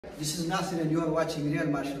This is Nasir and you are watching Real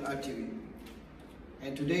Martial Art TV.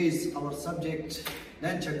 And today is our subject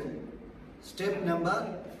Nunchaku. Step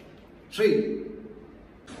number 3.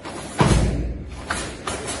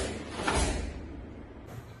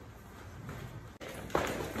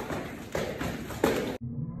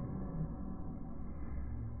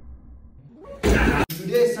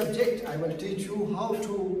 Today's subject, I will teach you how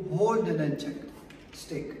to hold the nunchak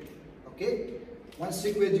stick. Okay? One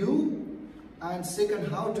stick with you, and second,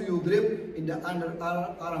 how do you grip in the under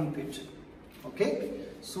armpit. Okay?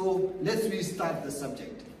 So let's restart the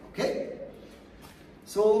subject. Okay?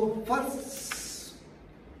 So first,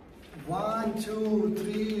 1, 2,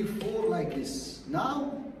 3, 4 like this.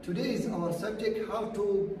 Now today is our subject, how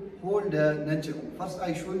to hold the nunchaku. First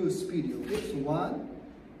I show you speed. Okay? So 1,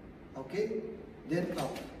 okay, then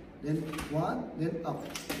up, then 1, then up,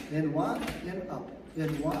 then 1, then up,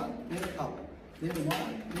 then 1, then up, then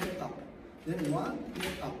 1, then up, then 1,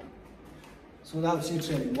 then up. So now see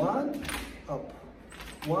training. 1, up,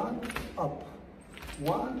 1, up,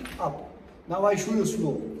 1, up. Now I show you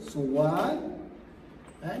slow. So 1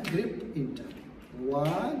 and grip enter.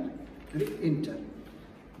 1, grip enter.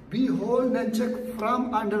 We hold nunchak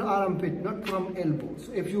from under armpit, not from elbow.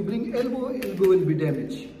 So if you bring elbow, elbow will be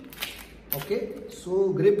damaged. Okay, so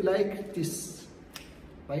grip like this,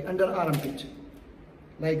 by under armpit,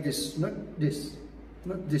 like this, not this,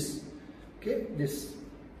 not this. Okay, this.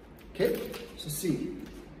 Okay, so see,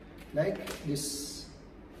 like this,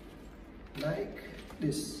 like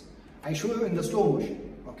this. I show you in the slow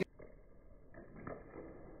motion. Okay.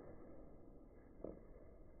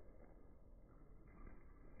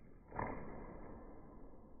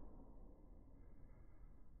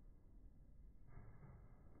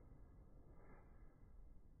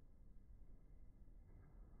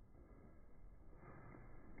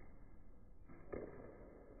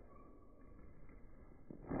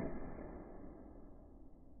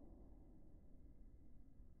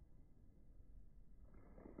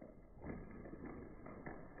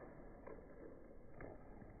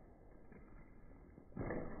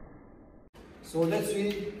 So let's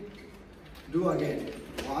do again.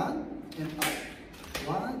 1 and up,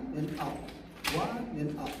 1 then up, 1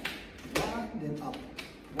 then up, 1 then up,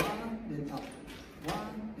 1 then up,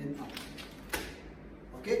 1 then up.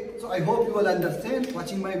 Okay, so I hope you will understand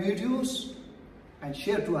watching my videos and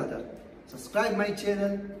share to others. Subscribe my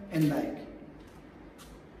channel and like.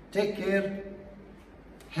 Take care.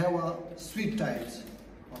 Have a sweet times.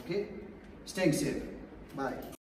 Okay, staying safe. Bye.